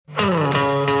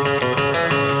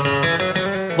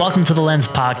Welcome to the Lens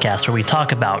Podcast, where we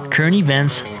talk about current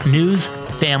events, news,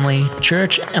 family,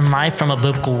 church, and life from a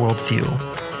biblical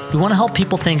worldview. We want to help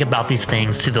people think about these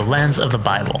things through the lens of the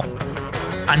Bible.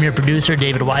 I'm your producer,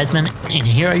 David Wiseman, and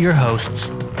here are your hosts,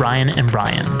 Brian and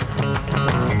Brian.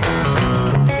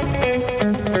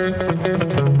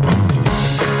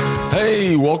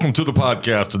 Hey, welcome to the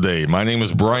podcast today. My name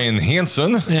is Brian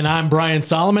Hansen. And I'm Brian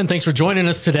Solomon. Thanks for joining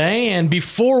us today. And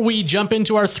before we jump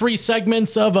into our three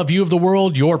segments of A View of the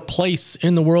World, Your Place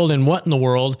in the World, and What in the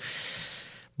World,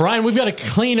 Brian, we've got to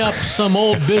clean up some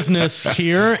old business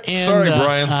here. And, Sorry,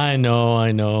 Brian. I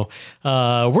know.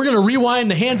 We're going to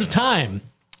rewind the hands of time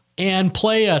and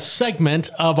play a segment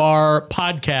of our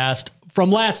podcast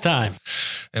from last time.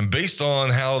 And based on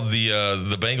how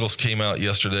the Bengals came out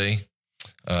yesterday,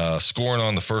 scoring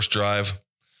on the first drive,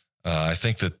 I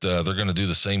think that they're going to do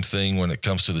the same thing when it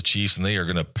comes to the Chiefs, and they are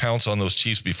going to pounce on those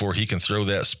Chiefs before he can throw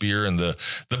that spear, and the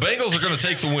Bengals are going to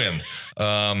take the win.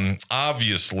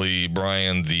 Obviously,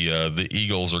 Brian, the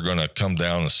Eagles are going to come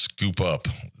down and scoop up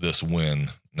this win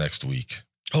next week.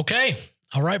 Okay.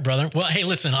 All right, brother. Well, hey,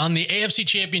 listen, on the AFC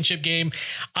Championship game,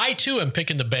 I too am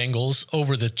picking the Bengals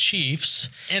over the Chiefs,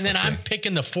 and then I'm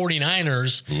picking the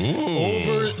 49ers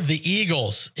over the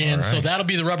Eagles. And so that'll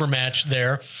be the rubber match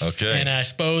there. Okay. And I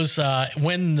suppose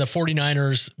when the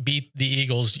 49ers beat the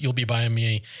Eagles, you'll be buying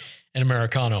me an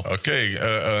Americano. Okay.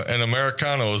 An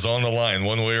Americano is on the line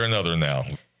one way or another now.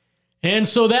 And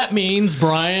so that means,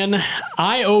 Brian,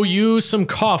 I owe you some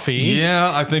coffee.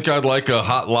 Yeah, I think I'd like a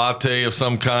hot latte of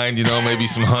some kind, maybe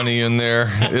some honey in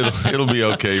there. It'll be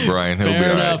okay, Brian. It'll be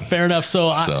all right. Fair enough. So.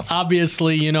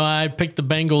 Obviously, I picked the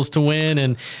Bengals to win,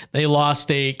 and they lost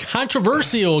a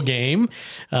controversial game.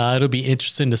 It'll be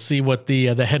interesting to see what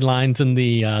the headlines and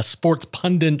the sports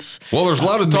pundits. Well, there's a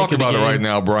lot of talk about it right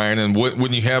now, Brian. And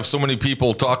when you have so many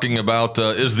people talking about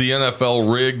is the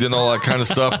NFL rigged and all that kind of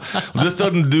stuff, this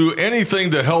doesn't do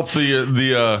anything to help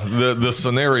the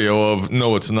scenario of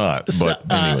no, it's not.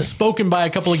 But anyway. Spoken by a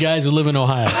couple of guys who live in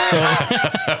Ohio. So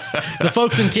the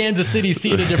folks in Kansas City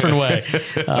see it a different way.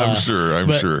 I'm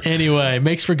sure. Anyway,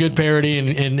 makes for good parody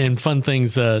and fun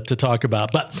things to talk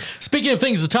about. But speaking of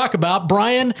things to talk about,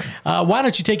 Brian, why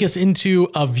don't you take us into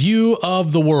A View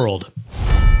of the World?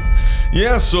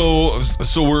 Yeah, so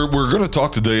we're going to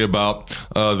talk today about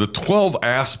the 12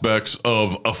 aspects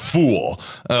of a fool.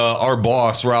 Our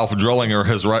boss, Ralph Drellinger,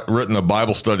 has written a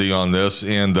Bible study on this,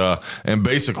 and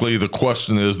basically the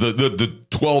question is the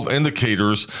 12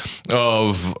 indicators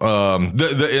of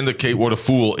that indicate what a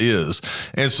fool is.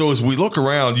 And so as we look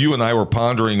around, you and I were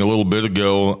pondering a little bit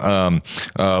ago,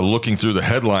 looking through the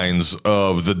headlines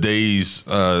of the day's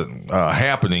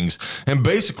happenings, and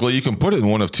basically you can put it in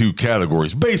one of two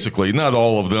categories. Basically, not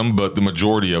all of them, but the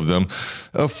majority of them,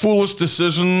 a foolish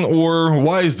decision or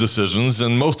wise decisions,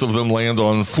 and most of them land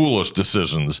on foolish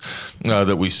decisions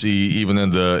that we see even in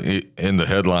the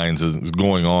headlines is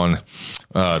going on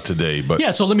today. But yeah,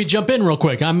 so let me jump in real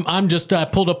quick. I'm just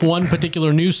pulled up one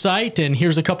particular news site, and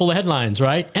here's a couple of headlines.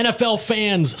 Right, NFL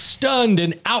fans stunned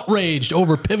and outraged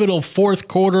over pivotal fourth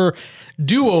quarter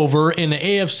do-over in the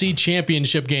AFC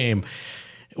Championship game.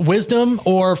 Wisdom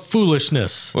or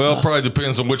foolishness? Well, it probably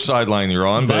depends on which sideline you're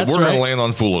on, but we're going to land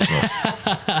on foolishness.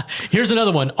 Here's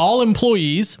another one. All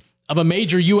employees of a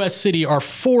major U.S. city are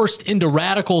forced into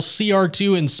radical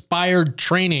CR2-inspired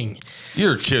training.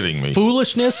 You're kidding me.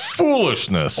 Foolishness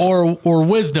or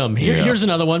wisdom. Here's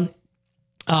another one.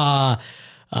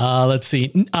 Let's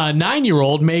see. A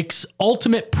 9-year-old makes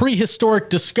ultimate prehistoric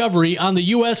discovery on the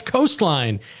U.S.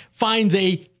 coastline. Finds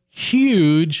a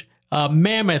huge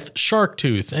mammoth shark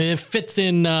tooth. It fits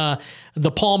in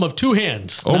the palm of two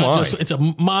hands. Oh, my. It's a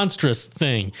monstrous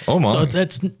thing. Oh, my. So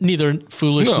that's neither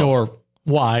foolish nor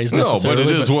wise necessarily. No,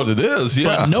 but it is what it is. Yeah,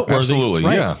 but noteworthy, absolutely.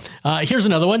 Right? Yeah. Here's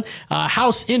another one.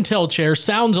 House Intel chair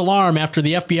sounds alarm after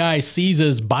the FBI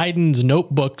seizes Biden's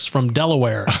notebooks from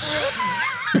Delaware.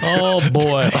 Oh,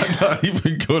 boy. I'm not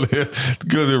even going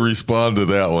to respond to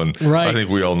that one. Right. I think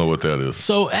we all know what that is.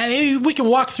 So we can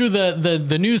walk through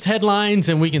the news headlines,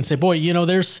 and we can say, boy,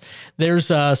 there's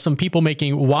some people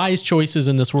making wise choices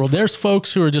in this world. There's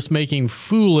folks who are just making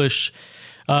foolish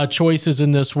choices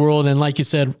in this world. And like you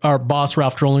said, our boss,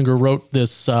 Ralph Drollinger, wrote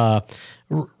this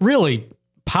really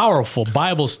powerful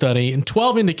Bible study and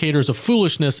 12 indicators of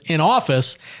foolishness in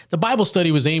office. The Bible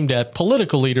study was aimed at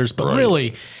political leaders, but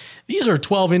really, these are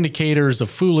 12 indicators of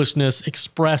foolishness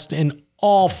expressed in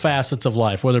all facets of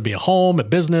life, whether it be a home, a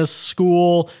business,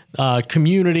 school,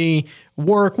 community,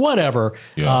 work, whatever.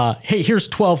 Yeah. Hey, here's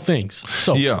 12 things.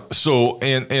 So Yeah. So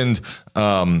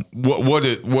what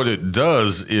it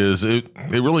does is it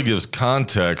really gives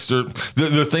context.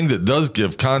 The thing that does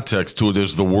give context to it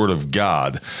is the Word of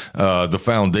God. The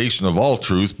foundation of all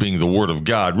truth, being the Word of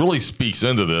God, really speaks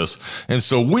into this. And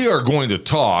so we are going to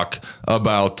talk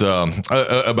about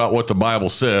what the Bible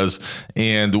says,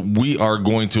 and we are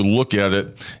going to look at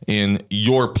it in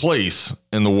your place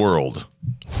in the world.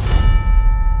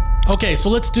 Okay, so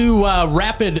let's do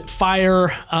rapid fire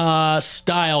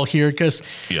style here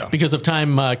because of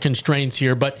time constraints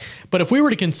here. But if we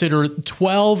were to consider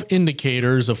 12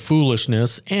 indicators of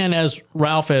foolishness, and as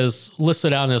Ralph has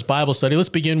listed out in his Bible study, let's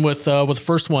begin with the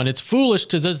first one. It's foolish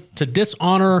to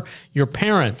dishonor your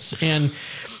parents. And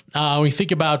when you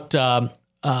think about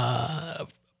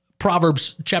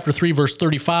Proverbs chapter 3, verse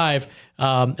 35,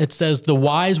 it says, "The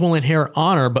wise will inherit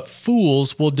honor, but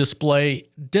fools will display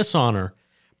dishonor."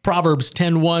 Proverbs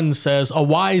 10:1 says, "A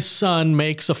wise son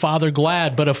makes a father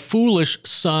glad, but a foolish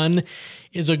son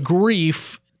is a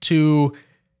grief to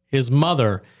his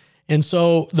mother." And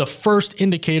so the first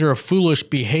indicator of foolish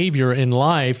behavior in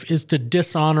life is to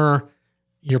dishonor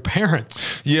your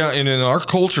parents. Yeah, and in our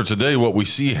culture today, what we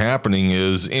see happening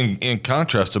is, in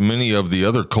contrast to many of the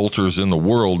other cultures in the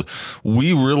world,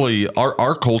 we really,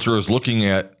 our culture is looking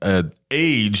at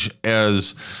age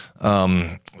as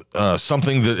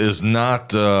something that is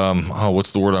not,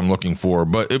 what's the word I'm looking for?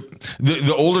 But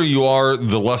the older you are,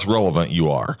 the less relevant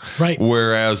you are. Right.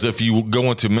 Whereas if you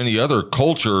go into many other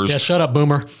cultures. Yeah, shut up,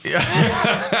 boomer.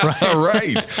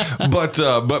 Right. But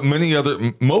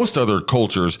most other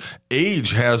cultures,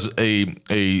 age has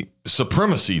a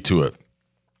supremacy to it.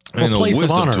 And a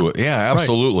wisdom to it. Yeah,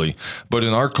 absolutely. Right. But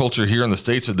in our culture here in the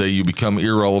States today, you become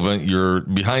irrelevant. You're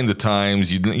behind the times.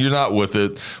 You're not with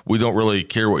it. We don't really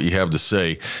care what you have to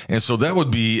say. And so that would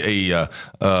be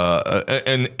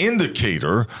an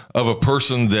indicator of a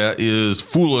person that is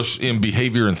foolish in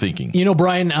behavior and thinking. You know,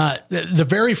 Brian, the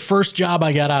very first job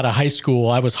I got out of high school,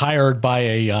 I was hired by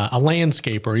a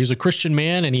landscaper. He was a Christian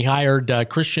man, and he hired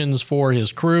Christians for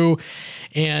his crew.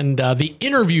 And the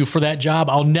interview for that job,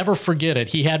 I'll never forget it.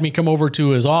 He had me come over to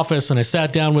his office, and I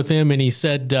sat down with him, and he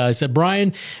said,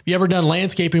 "Brian, have you ever done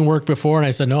landscaping work before?" And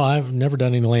I said, "No, I've never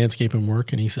done any landscaping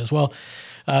work." And he says, "Well,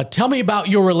 tell me about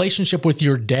your relationship with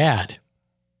your dad."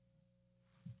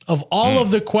 Of all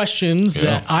of the questions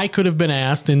that I could have been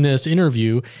asked in this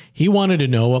interview, he wanted to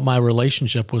know what my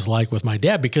relationship was like with my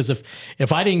dad. Because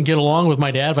if I didn't get along with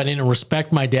my dad, if I didn't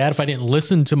respect my dad, if I didn't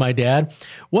listen to my dad,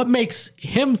 what makes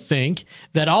him think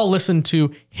that I'll listen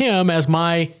to him as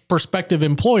my prospective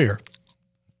employer?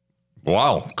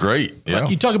 Wow, great. Yeah.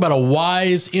 You talk about a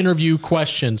wise interview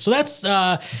question. So that's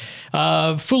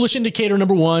foolish indicator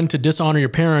number one, to dishonor your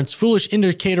parents. Foolish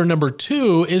indicator number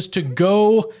two is to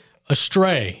go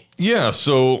astray. Yeah,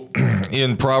 so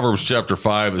in Proverbs chapter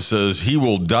 5, it says, "He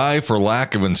will die for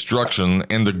lack of instruction,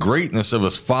 and in the greatness of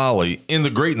his folly,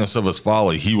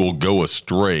 he will go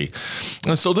astray."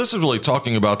 And so this is really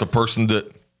talking about the person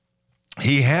that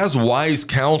he has wise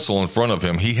counsel in front of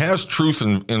him. He has truth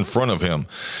in front of him,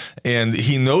 and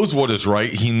he knows what is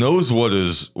right. He knows what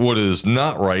is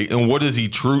not right, and what does he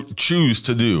choose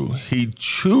to do? He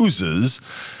chooses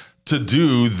to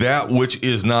do that which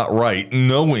is not right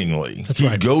knowingly. That's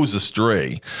right. He goes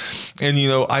astray. And, you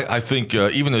know, I think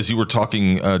even as you were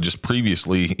talking just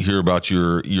previously here about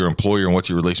your employer and what's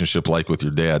your relationship like with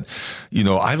your dad, you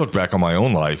know, I look back on my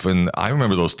own life and I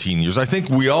remember those teen years. I think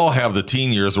we all have the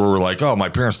teen years where we're like, oh, my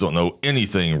parents don't know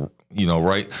anything, you know,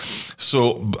 right?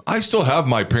 So I still have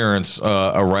my parents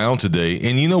around today.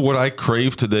 And you know what I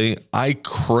crave today? I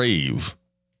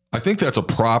think that's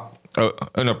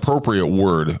an appropriate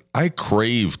word. I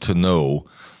crave to know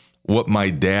what my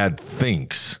dad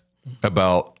thinks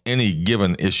about any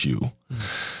given issue.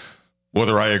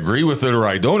 Whether I agree with it or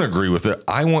I don't agree with it,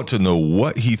 I want to know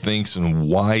what he thinks and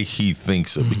why he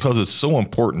thinks it, because it's so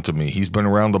important to me. He's been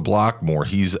around the block more.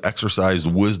 He's exercised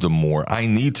wisdom more. I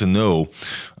need to know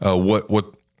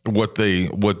what they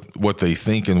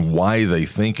think and why they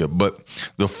think it. But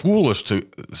the foolish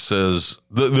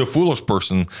the foolish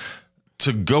person,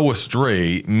 to go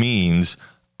astray means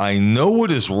I know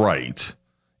what is right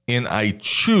and I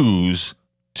choose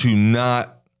to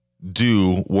not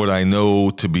do what I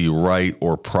know to be right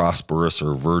or prosperous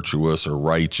or virtuous or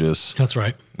righteous. That's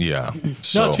right. Yeah.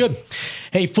 No, that's good.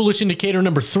 Hey, foolish indicator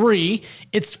number 3,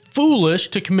 it's foolish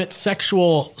to commit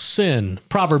sexual sin.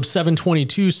 Proverbs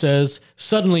 7:22 says,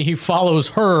 "Suddenly he follows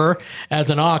her as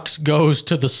an ox goes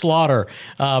to the slaughter."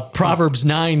 Proverbs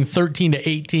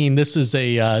 9:13-18, this is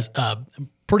a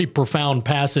pretty profound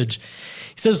passage.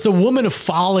 He says, the woman of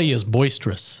folly is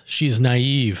boisterous. She's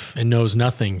naive and knows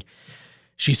nothing.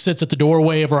 She sits at the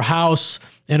doorway of her house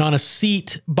and on a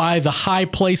seat by the high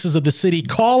places of the city,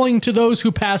 calling to those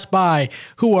who pass by,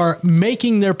 who are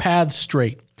making their paths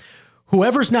straight.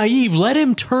 Whoever's naive, let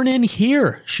him turn in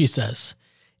here, she says.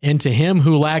 And to him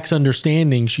who lacks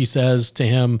understanding, she says to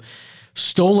him,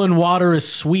 stolen water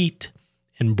is sweet,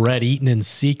 and bread eaten in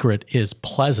secret is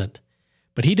pleasant.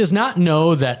 But he does not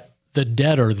know that the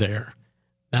dead are there,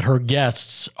 that her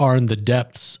guests are in the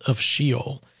depths of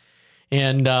Sheol.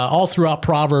 And all throughout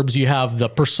Proverbs, you have the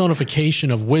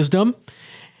personification of wisdom.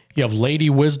 You have Lady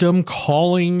Wisdom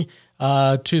calling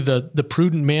to the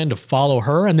prudent man to follow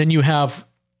her. And then you have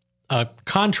a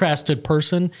contrasted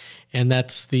person, and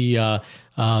that's the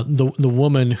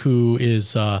woman who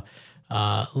is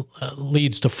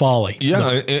leads to folly.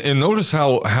 Yeah, and notice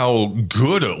how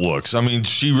good it looks. I mean,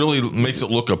 she really makes it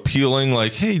look appealing.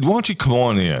 Like, hey, why don't you come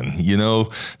on in? You know,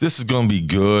 this is going to be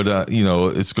good. You know,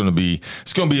 it's going to be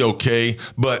okay.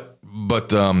 But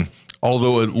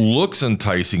although it looks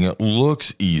enticing, it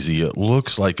looks easy. It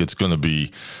looks like it's going to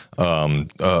be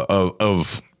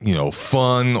of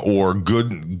fun or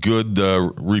good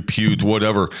repute,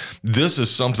 whatever. This is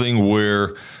something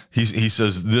where he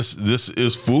says this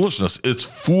is foolishness. It's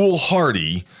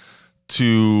foolhardy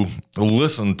to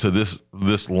listen to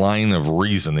this line of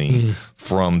reasoning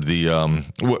from the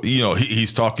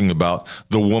he's talking about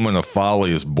the woman of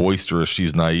folly is boisterous.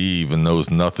 She's naive and knows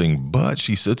nothing, but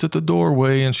she sits at the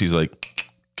doorway and she's like,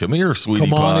 "Come here, sweetie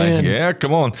pie. In. Yeah,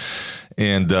 come on."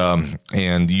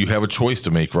 And you have a choice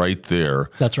to make right there.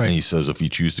 That's right. And he says, if you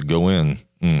choose to go in,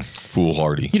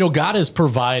 foolhardy. You know, God has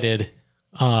provided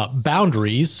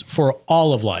boundaries for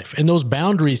all of life, and those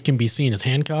boundaries can be seen as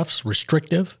handcuffs,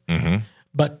 restrictive. Mm-hmm.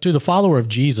 But to the follower of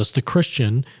Jesus, the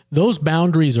Christian, those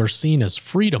boundaries are seen as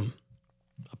freedom.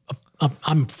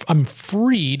 I'm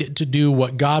freed to do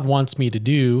what God wants me to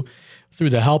do through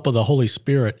the help of the Holy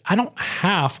Spirit. I don't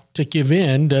have to give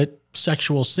in to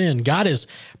sexual sin. God has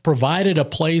provided a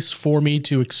place for me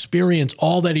to experience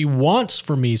all that he wants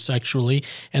for me sexually,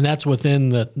 and that's within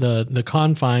the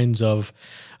confines of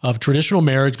traditional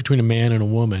marriage between a man and a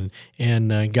woman.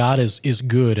 And God is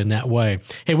good in that way.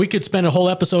 Hey, we could spend a whole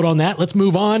episode on that. Let's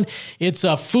move on. It's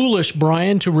foolish,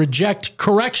 Brian, to reject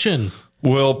correction.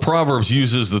 Well, Proverbs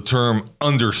uses the term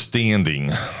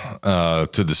understanding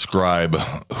to describe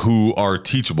who are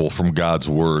teachable from God's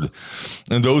word,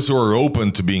 and those who are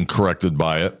open to being corrected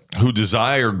by it, who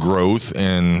desire growth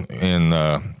and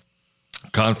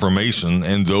confirmation,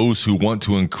 and those who want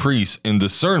to increase in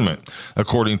discernment,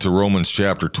 according to Romans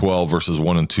chapter 12, verses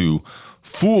 1 and 2.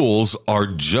 Fools are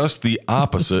just the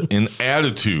opposite in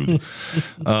attitude.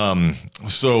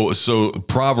 So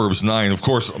Proverbs 9, of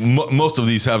course, most of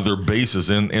these have their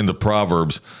basis in the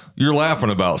Proverbs. You're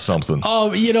laughing about something.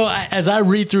 Oh, as I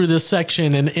read through this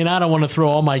section, and I don't want to throw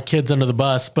all my kids under the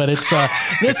bus, but it's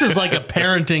this is like a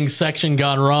parenting section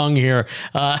gone wrong here.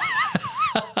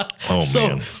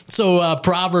 Man. So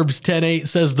Proverbs 10:8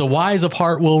 says, the wise of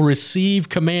heart will receive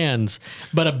commands,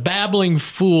 but a babbling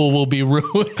fool will be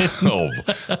ruined. Oh,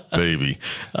 baby.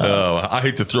 I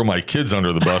hate to throw my kids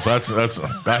under the bus.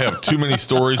 I have too many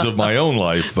stories of my own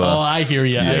life. I hear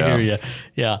you. Yeah. I hear you.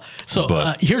 Yeah.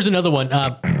 So here's another one.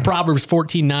 Proverbs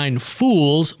 14:9,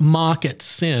 fools mock at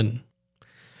sin,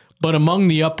 but among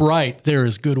the upright there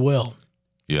is goodwill.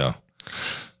 Yeah.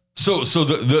 So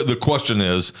the question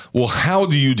is, well, how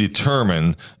do you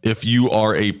determine if you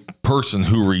are a person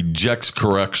who rejects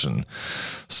correction?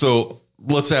 So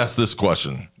let's ask this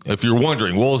question. If you're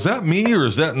wondering, well, is that me or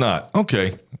is that not?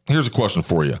 Okay, here's a question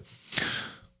for you.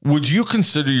 Would you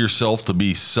consider yourself to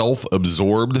be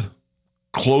self-absorbed,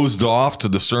 closed off to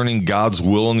discerning God's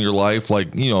will in your life? Like,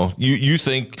 you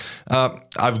think,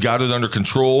 I've got it under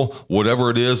control.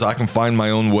 Whatever it is, I can find my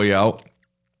own way out.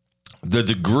 The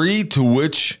degree to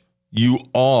which you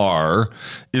are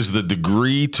is the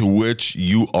degree to which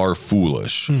you are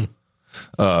foolish.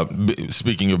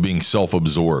 Speaking of being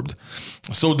self-absorbed.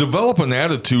 So develop an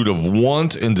attitude of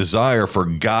want and desire for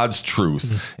God's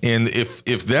truth. And if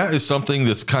that is something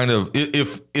that's kind of,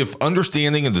 if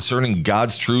understanding and discerning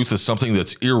God's truth is something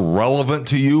that's irrelevant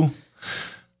to you,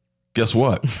 guess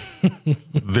what?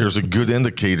 There's a good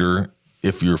indicator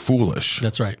if you're foolish.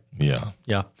 That's right. Yeah.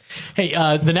 Yeah. Hey,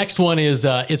 the next one is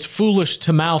it's foolish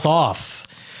to mouth off.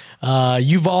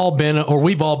 We've all been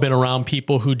around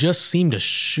people who just seem to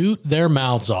shoot their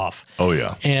mouths off. Oh,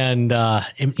 yeah. And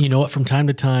you know what? From time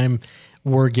to time,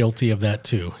 we're guilty of that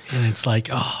too. And it's like,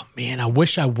 oh man, I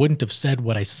wish I wouldn't have said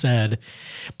what I said.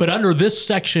 But under this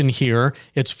section here,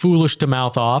 it's foolish to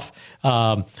mouth off.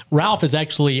 Ralph has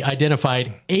actually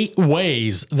identified 8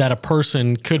 ways that a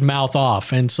person could mouth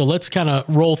off. And so let's kind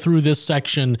of roll through this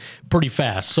section pretty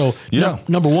fast. So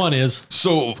number 1 is...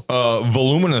 So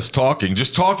voluminous talking,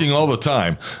 just talking all the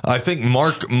time. I think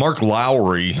Mark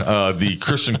Lowry, the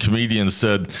Christian comedian,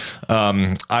 said,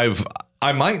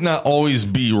 I might not always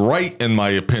be right in my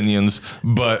opinions,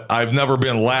 but I've never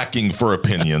been lacking for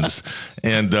opinions.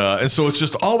 and so it's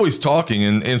just always talking.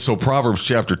 And so Proverbs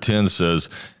chapter 10 says,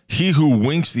 he who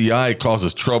winks the eye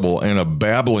causes trouble, and a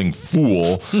babbling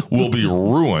fool will be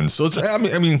ruined. So I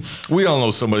mean, we all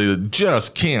know somebody that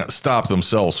just can't stop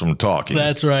themselves from talking.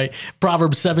 That's right.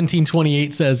 Proverbs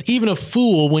 17:28 says, even a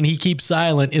fool, when he keeps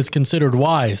silent, is considered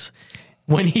wise.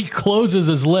 When he closes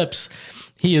his lips,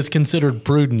 he is considered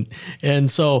prudent.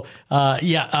 And so,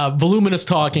 voluminous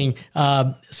talking,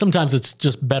 sometimes it's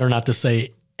just better not to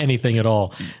say anything at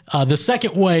all. The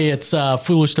second way it's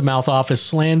foolish to mouth off is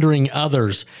slandering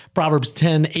others. Proverbs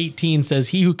 10:18 says,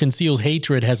 he who conceals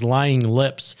hatred has lying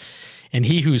lips, and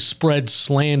he who spreads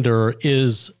slander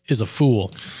is a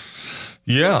fool.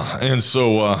 Yeah, and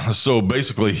so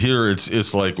basically here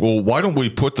it's like, well, why don't we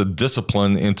put the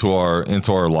discipline into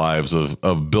our lives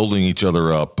of building each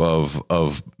other up,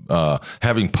 of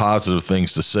having positive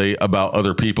things to say about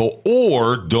other people,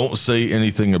 or don't say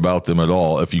anything about them at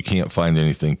all if you can't find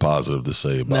anything positive to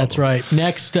say about That's them. right.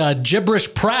 Next,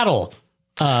 gibberish prattle.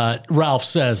 Ralph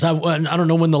says, I don't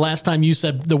know when the last time you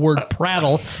said the word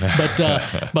prattle,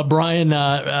 but Brian,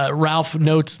 Ralph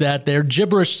notes that their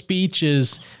gibberish speech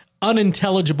is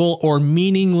unintelligible or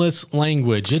meaningless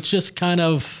language. It's just kind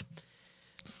of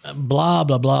blah,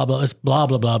 blah, blah, blah. It's blah,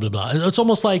 blah, blah, blah, blah. It's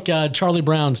almost like Charlie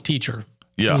Brown's teacher.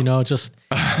 Yeah. Just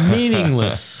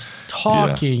meaningless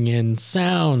talking and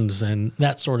sounds and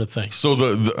that sort of thing. So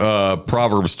the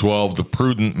Proverbs 12, the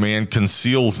prudent man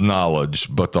conceals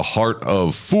knowledge, but the heart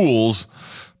of fools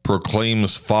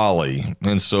proclaims folly.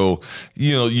 And so,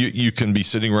 you can be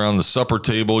sitting around the supper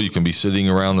table, you can be sitting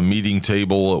around the meeting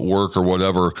table at work or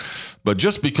whatever, but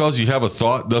just because you have a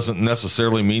thought doesn't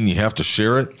necessarily mean you have to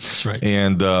share it. That's right.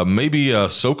 And maybe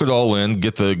soak it all in,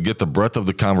 get the breadth of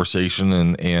the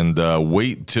conversation, and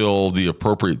wait till the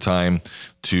appropriate time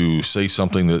to say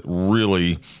something that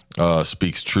really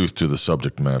speaks truth to the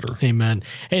subject matter. Amen.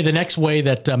 Hey, the next way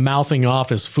that mouthing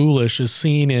off is foolish is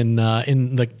seen in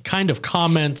the kind of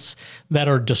comments that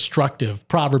are destructive.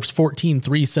 Proverbs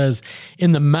 14:3 says,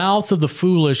 in the mouth of the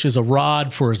foolish is a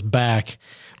rod for his back,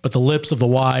 but the lips of the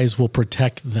wise will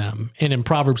protect them. And in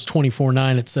Proverbs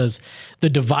 24:9, it says, the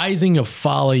devising of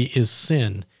folly is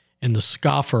sin, and the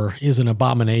scoffer is an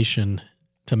abomination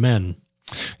to men.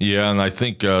 Yeah, and I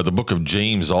think the book of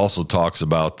James also talks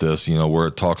about this, where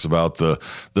it talks about the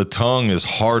tongue is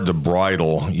hard to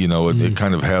bridle. It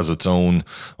kind of has its own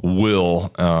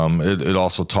will. It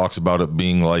also talks about it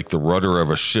being like the rudder of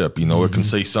a ship. It can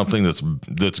say something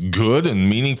that's good and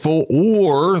meaningful,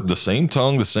 or the same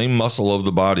tongue, the same muscle of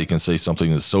the body can say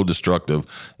something that's so destructive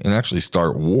and actually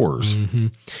start wars.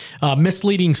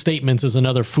 Misleading statements is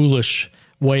another foolish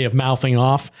way of mouthing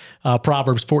off.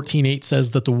 Proverbs 14:8 says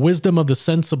that the wisdom of the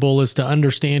sensible is to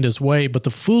understand his way, but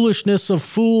the foolishness of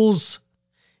fools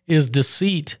is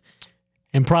deceit.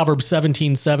 And Proverbs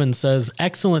 17:7 says,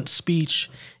 excellent speech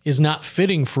is not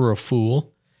fitting for a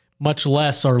fool, much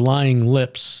less are lying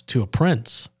lips to a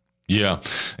prince. Yeah.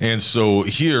 And so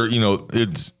here,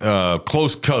 it's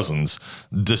close cousins,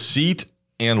 deceit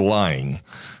and lying.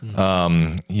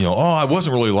 I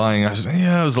wasn't really lying. I said,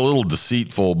 it was a little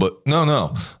deceitful, but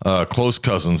no. Close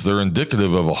cousins, they're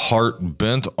indicative of a heart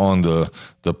bent on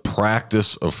the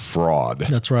practice of fraud.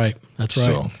 That's right.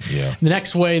 So, yeah. The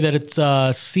next way that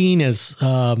it's seen as,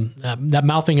 that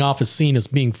mouthing off is seen as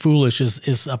being foolish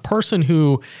is a person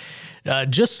who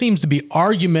just seems to be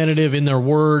argumentative in their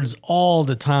words all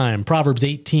the time. Proverbs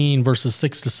 18 verses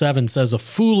 6-7 says, a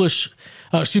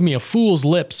fool's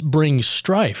lips bring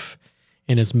strife,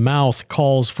 and his mouth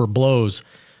calls for blows.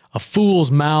 A fool's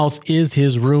mouth is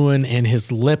his ruin, and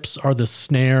his lips are the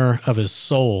snare of his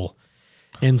soul.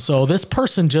 And so this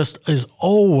person just is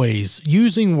always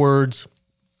using words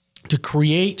to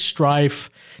create strife,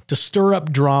 to stir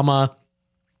up drama.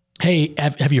 Hey,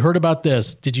 have you heard about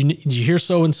this? Did you hear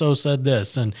so-and-so said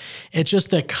this? And it's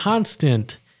just a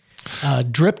constant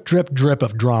Drip, drip, drip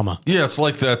of drama. Yeah, it's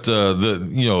like that.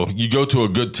 You go to a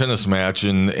good tennis match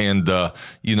and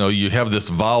you have this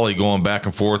volley going back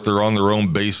and forth. They're on their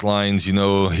own baselines,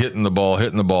 hitting the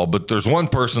ball. But there's one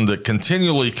person that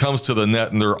continually comes to the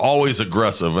net and they're always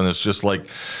aggressive, and it's just like,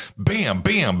 bam,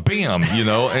 bam, bam,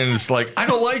 and it's like, I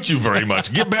don't like you very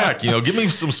much. Get back, give me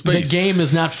some space. The game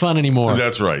is not fun anymore.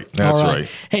 That's right. That's right.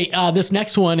 Hey, this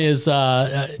next one is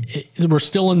we're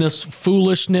still in this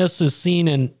foolishness is seen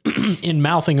in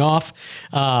mouthing off.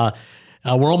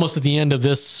 We're almost at the end of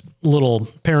this little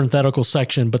parenthetical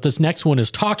section, but this next one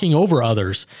is talking over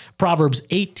others. Proverbs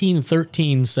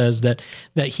 18:13 says that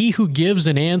he who gives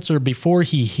an answer before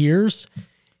he hears,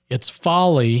 it's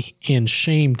folly and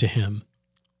shame to him.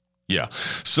 Yeah.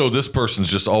 So this person's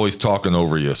just always talking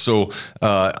over you. So,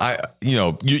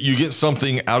 you get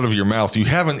something out of your mouth. You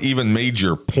haven't even made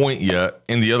your point yet,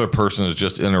 and the other person is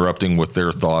just interrupting with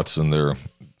their thoughts and their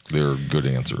good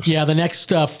answers. Yeah, the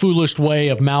next foolish way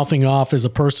of mouthing off is a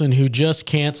person who just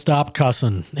can't stop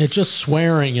cussing. It's just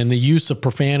swearing and the use of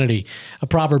profanity.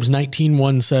 Proverbs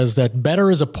 19:1 says that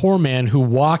better is a poor man who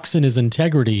walks in his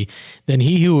integrity than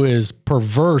he who is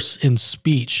perverse in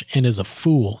speech and is a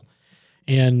fool.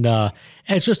 And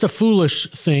it's just a foolish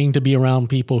thing to be around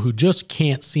people who just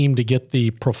can't seem to get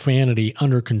the profanity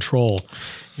under control.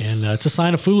 And it's a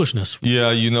sign of foolishness.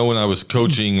 Yeah, when I was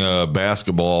coaching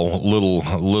basketball,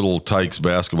 little Tykes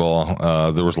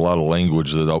basketball, there was a lot of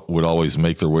language that would always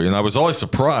make their way. And I was always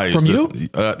surprised. From you?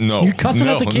 No. You cussing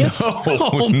at the kids?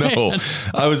 No, no.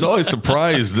 I was always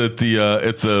surprised at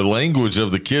the language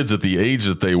of the kids at the age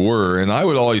that they were. And I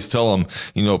would always tell them,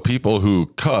 people who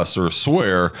cuss or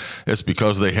swear, it's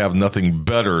because they have nothing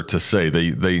better to say.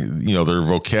 They their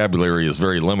vocabulary is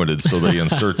very limited, so they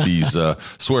insert these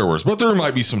swear words. But there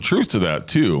might be some truth to that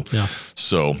too. Yeah.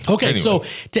 So anyway. So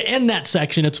to end that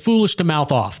section, it's foolish to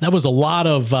mouth off. That was a lot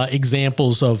of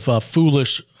examples of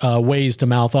foolish ways to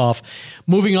mouth off.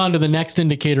 Moving on to the next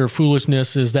indicator of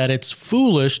foolishness is that it's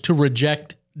foolish to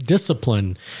reject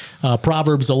discipline.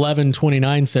 Proverbs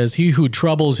 11:29 says, "He who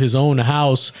troubles his own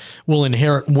house will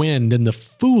inherit wind, and the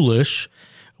foolish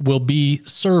will be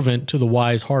servant to the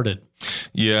wise-hearted."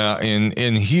 Yeah,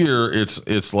 and here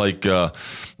it's like.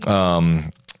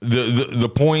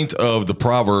 The point of the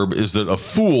proverb is that a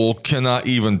fool cannot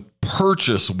even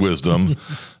purchase wisdom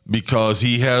because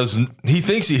he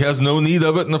thinks he has no need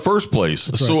of it in the first place.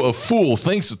 That's so right. A fool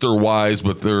thinks that they're wise,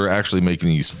 but they're actually making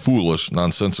these foolish,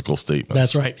 nonsensical statements.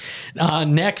 That's right.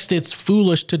 Next, it's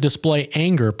foolish to display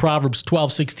anger. Proverbs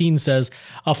 12:16 says,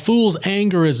 "A fool's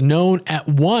anger is known at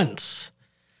once,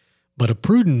 but a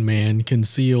prudent man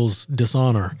conceals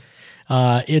dishonor."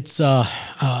 It's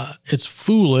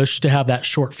foolish to have that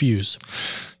short fuse.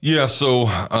 Yeah. So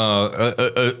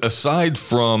aside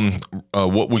from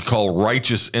what we call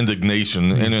righteous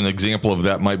indignation, and an example of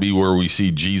that might be where we see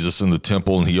Jesus in the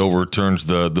temple and he overturns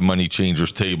the money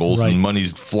changers' tables, right, and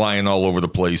money's flying all over the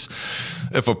place.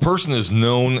 If a person is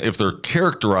known, if they're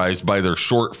characterized by their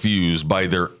short fuse, by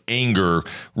their anger,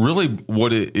 really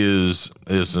what it is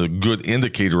a good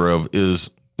indicator of is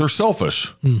they're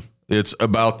selfish. It's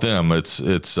about them. It's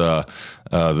their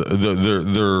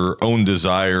own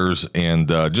desires and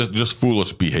just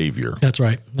foolish behavior. That's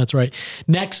right. That's right.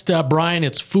 Next, Brian,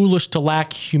 it's foolish to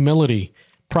lack humility.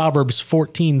 Proverbs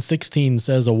 14:16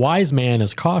 says, "A wise man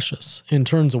is cautious and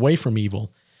turns away from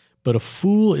evil, but a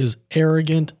fool is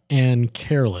arrogant and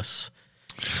careless."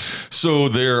 So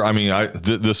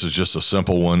this is just a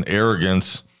simple one.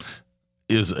 Arrogance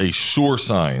is a sure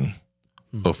sign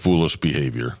of foolish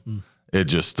behavior. It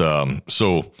just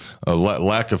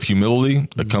lack of humility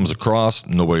that comes across.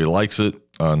 Nobody likes it.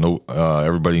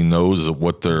 Everybody knows that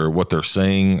what they're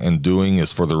saying and doing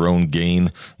is for their own gain,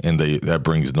 and that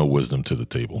brings no wisdom to the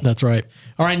table. That's right.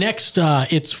 All right. Next,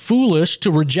 it's foolish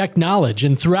to reject knowledge,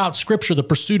 and throughout Scripture, the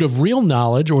pursuit of real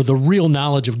knowledge or the real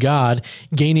knowledge of God,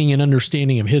 gaining an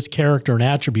understanding of His character and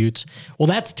attributes, well,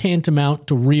 that's tantamount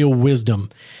to real wisdom.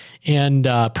 And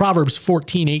Proverbs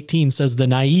 14:18 says, "The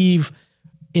naive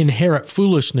inherit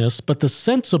foolishness, but the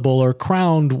sensible are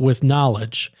crowned with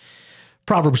knowledge."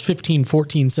 Proverbs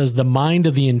 15:14 says, "The mind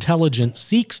of the intelligent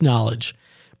seeks knowledge,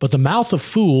 but the mouth of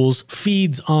fools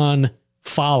feeds on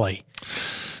folly."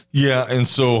 Yeah, and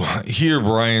so here,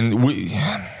 Brian,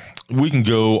 we can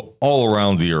go all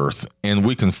around the earth and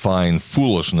we can find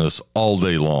foolishness all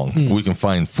day long. We can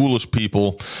find foolish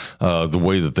people, the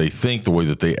way that they think, the way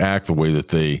that they act, the way that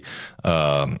they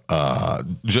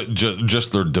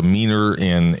just their demeanor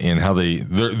and how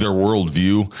their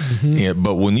worldview.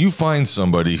 But when you find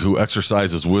somebody who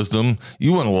exercises wisdom,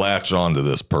 you want to latch on to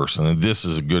this person, and this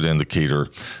is a good indicator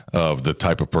of the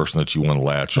type of person that you want to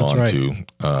latch on to.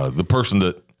 The person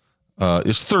that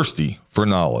is thirsty for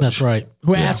knowledge. That's right.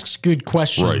 Who asks good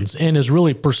questions and is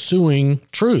really pursuing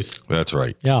truth. That's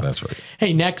right. Yeah. That's right.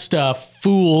 Hey, next,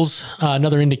 fools,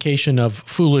 another indication of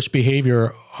foolish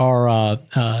behavior are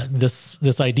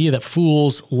this idea that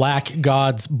fools lack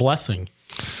God's blessing.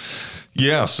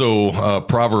 Yeah, so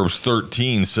Proverbs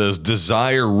 13 says,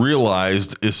 desire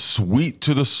realized is sweet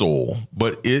to the soul,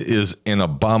 but it is an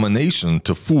abomination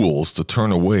to fools to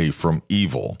turn away from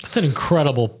evil. It's an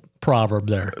incredible proverb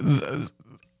there.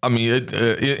 I mean,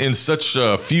 in such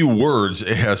few words,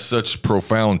 it has such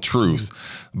profound truth,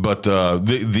 but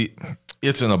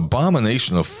it's an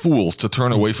abomination of fools to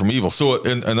turn away from evil. So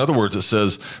in other words, it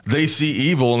says they see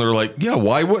evil and they're like, yeah,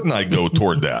 why wouldn't I go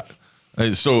toward that?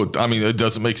 And so, I mean, it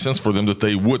doesn't make sense for them that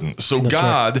they wouldn't. So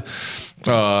God,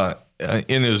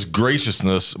 in his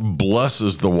graciousness,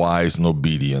 blesses the wise and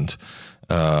obedient.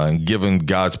 And given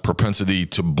God's propensity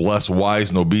to bless wise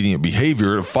and obedient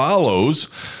behavior, it follows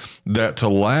that to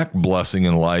lack blessing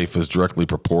in life is directly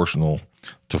proportional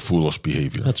to foolish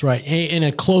behavior. That's right. And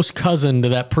a close cousin to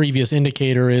that previous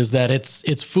indicator is that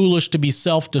it's foolish to be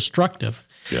self-destructive.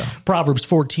 Yeah. Proverbs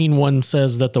 14:1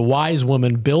 says that the wise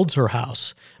woman builds her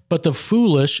house, but the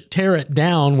foolish tear it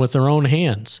down with their own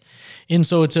hands. And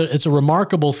so it's a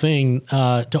remarkable thing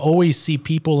to always see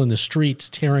people in the streets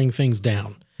tearing things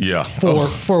down. Yeah.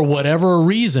 For whatever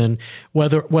reason,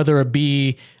 whether it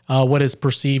be what is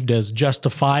perceived as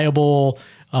justifiable,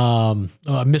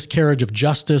 a miscarriage of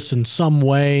justice in some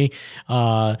way.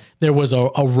 There was a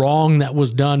wrong that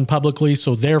was done publicly,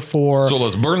 so therefore... So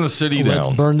let's burn the city down. Let's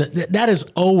burn that is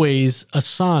always a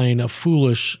sign of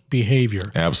foolish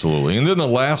behavior. Absolutely. And then the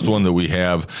last one that we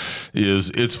have is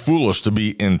it's foolish to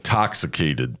be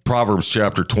intoxicated. Proverbs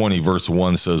chapter 20, verse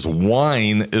 1 says,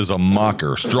 wine is a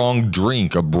mocker, strong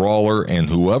drink a brawler, and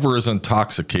whoever is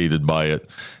intoxicated by it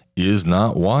is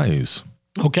not wise.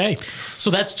 Okay, so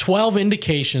that's 12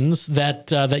 indications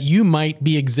that you might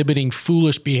be exhibiting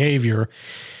foolish behavior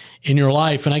in your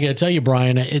life. And I got to tell you,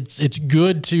 Brian, it's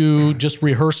good to just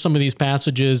rehearse some of these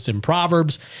passages in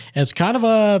Proverbs as kind of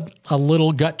a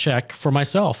little gut check for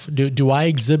myself. Do I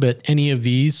exhibit any of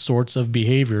these sorts of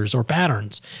behaviors or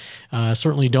patterns? I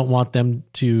certainly don't want them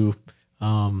to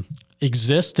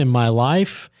exist in my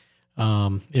life.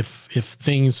 If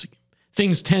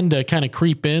things tend to kind of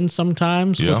creep in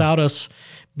sometimes without us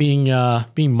being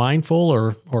mindful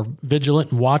or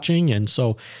vigilant and watching. And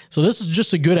so this is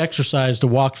just a good exercise to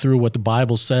walk through what the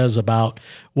Bible says about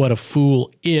what a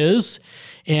fool is.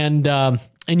 And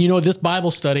you know, this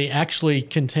Bible study actually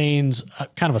contains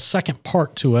kind of a second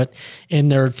part to it,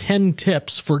 and there are 10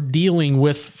 tips for dealing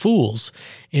with fools.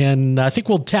 And I think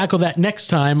we'll tackle that next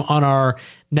time on our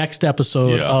next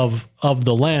episode of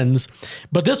The Lens.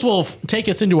 But this will take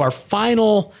us into our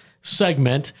final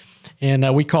segment,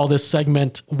 and we call this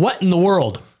segment, What in the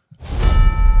World?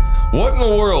 What in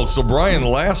the world? So, Brian,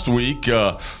 last week...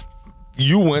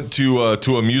 you went to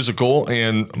a musical,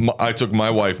 and I took my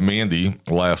wife Mandy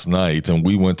last night, and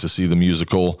we went to see the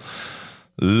musical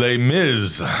Les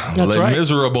Mis,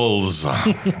 Miserables,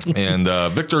 and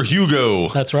Victor Hugo.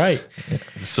 That's right.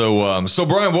 So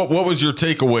Brian, what was your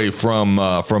takeaway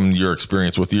from your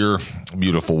experience with your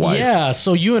beautiful wife? Yeah,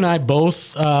 so you and I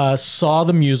both saw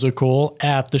the musical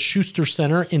at the Schuster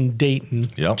Center in Dayton.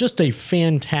 Yep. Just a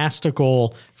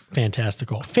fantastical. That's a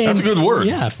good word.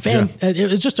 Yeah, It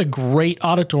was just a great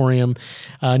auditorium,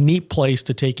 neat place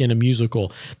to take in a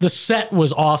musical. The set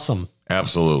was awesome.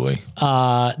 Absolutely.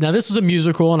 Now, this is a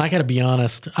musical, and I got to be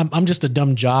honest, I'm just a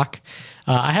dumb jock.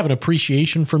 I have an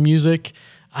appreciation for music.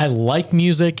 I like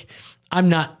music. I'm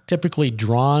not typically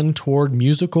drawn toward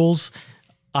musicals.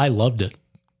 I loved it.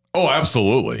 Oh,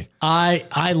 absolutely.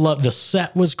 I love the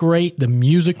set was great. The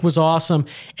music was awesome.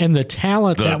 And the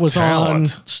talent that was on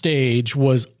stage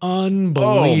was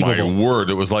unbelievable. Oh, my word.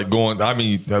 It was like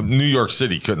New York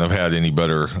City couldn't have had any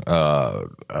better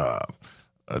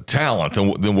talent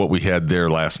than what we had there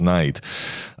last night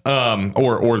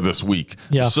or this week.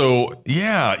 Yeah. So,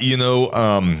 yeah,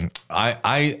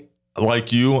 I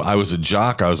like you, I was a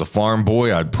jock. I was a farm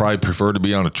boy. I'd probably prefer to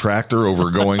be on a tractor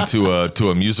over going to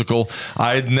a musical.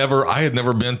 I had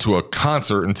never been to a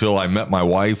concert until I met my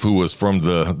wife, who was from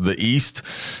the East,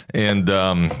 and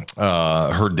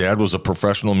her dad was a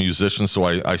professional musician, so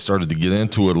I started to get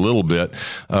into it a little bit.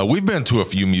 We've been to a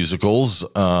few musicals,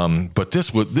 but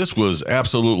this was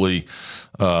absolutely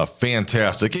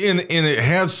fantastic, and it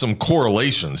has some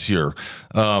correlations here.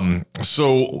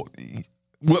 So.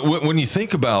 When you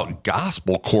think about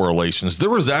gospel correlations, there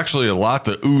was actually a lot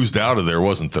that oozed out of there,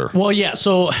 wasn't there? Well, yeah.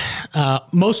 So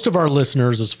most of our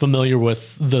listeners is familiar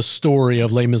with the story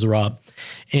of Les Miserables.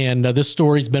 And this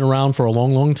story's been around for a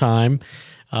long, long time.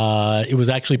 It was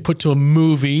actually put to a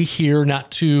movie here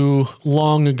not too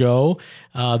long ago.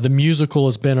 The musical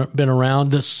has been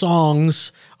around. The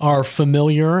songs are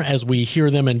familiar as we hear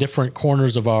them in different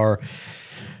corners of our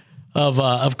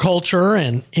of culture,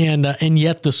 and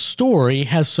yet the story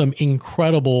has some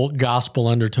incredible gospel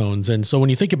undertones. And so when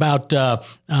you think about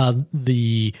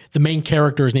the main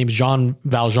character, his name is Jean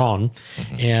Valjean,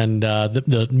 and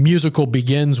the musical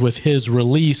begins with his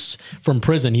release from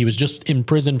prison. He was just in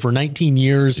prison for 19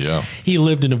 years. Yeah. He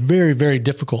lived in a very, very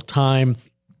difficult time.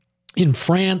 In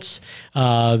France,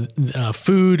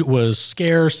 food was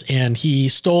scarce, and he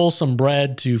stole some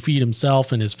bread to feed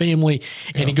himself and his family,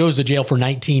 and he goes to jail for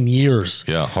 19 years.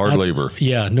 Yeah, hard labor.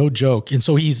 Yeah, no joke. And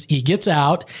so he gets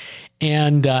out,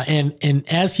 and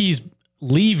as he's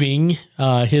leaving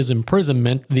his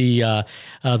imprisonment, the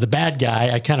bad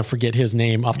guy, I kind of forget his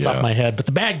name off the top of my head, but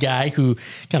the bad guy who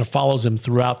kind of follows him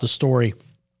throughout the story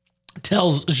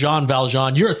tells Jean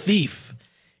Valjean, "You're a thief.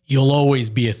 You'll always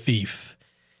be a thief.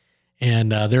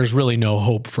 And there's really no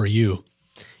hope for you."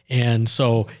 And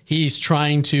so he's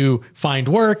trying to find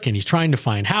work, and he's trying to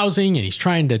find housing, and he's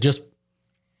trying to just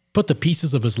put the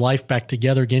pieces of his life back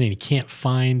together again, and he can't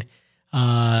find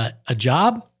a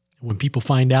job. When people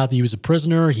find out that he was a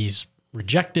prisoner, he's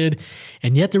rejected.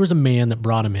 And yet there was a man that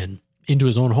brought him into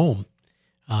his own home,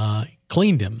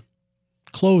 cleaned him,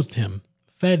 clothed him,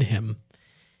 fed him.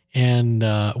 And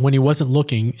when he wasn't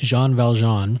looking, Jean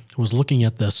Valjean was looking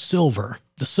at the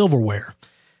silverware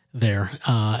there,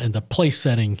 and the place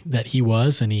setting that he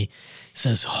was, and he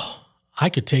says, "I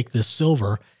could take this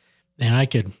silver, and I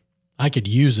could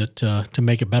use it to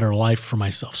make a better life for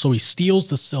myself." So he steals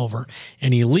the silver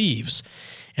and he leaves,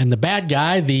 and the bad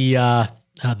guy,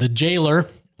 the jailer,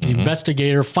 the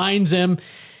investigator, finds him.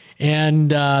 And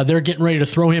they're getting ready to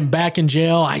throw him back in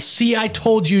jail. I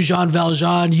told you, Jean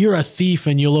Valjean, you're a thief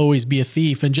and you'll always be a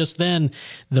thief. And just then,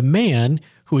 the man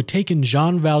who had taken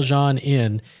Jean Valjean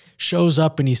in shows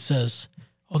up and he says,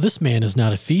 "Oh, this man is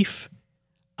not a thief.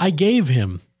 I gave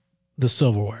him the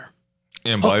silverware.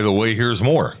 And by the way, here's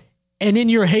more. And in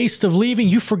your haste of leaving,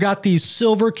 you forgot these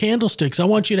silver candlesticks. I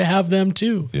want you to have them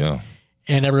too." Yeah.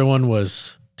 And everyone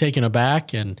was taken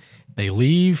aback, and they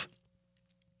leave.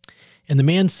 And the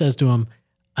man says to him,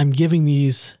 "I'm giving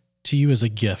these to you as a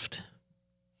gift.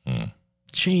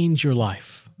 Change your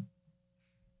life.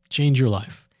 Change your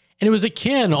life." And it was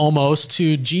akin almost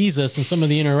to Jesus and some of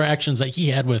the interactions that he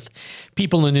had with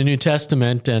people in the New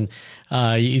Testament. And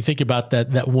you think about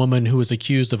that woman who was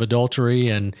accused of adultery,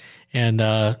 and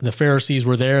the Pharisees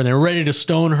were there, and they were ready to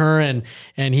stone her. And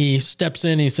he steps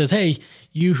in and he says, "Hey,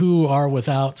 you who are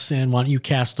without sin, why don't you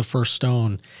cast the first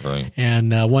stone?" Right.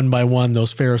 And one by one,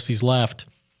 those Pharisees left.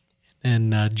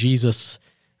 And Jesus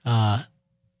kind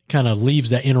of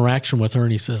leaves that interaction with her,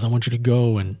 and he says, "I want you to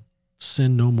go and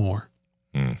sin no more."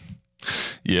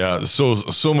 Yeah,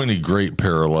 so many great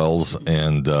parallels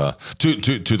and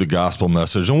to the gospel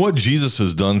message and what Jesus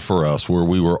has done for us, where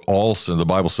we were all sin. The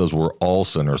Bible says we're all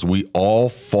sinners. We all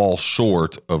fall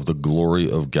short of the glory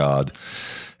of God,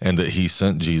 and that he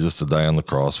sent Jesus to die on the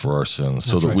cross for our sins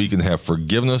so that we can have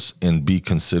forgiveness and be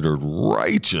considered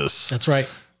righteous. That's right.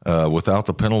 Without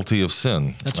the penalty of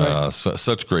sin. That's right.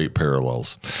 Such great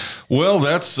parallels. Well,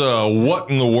 that's what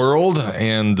in the world.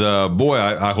 And boy,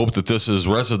 I hope that this has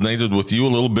resonated with you a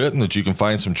little bit, and that you can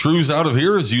find some truths out of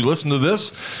here as you listen to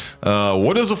this.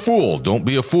 What is a fool? Don't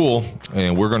be a fool.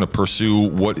 And we're going to pursue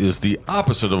what is the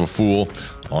opposite of a fool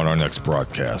on our next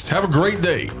broadcast. Have a great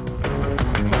day.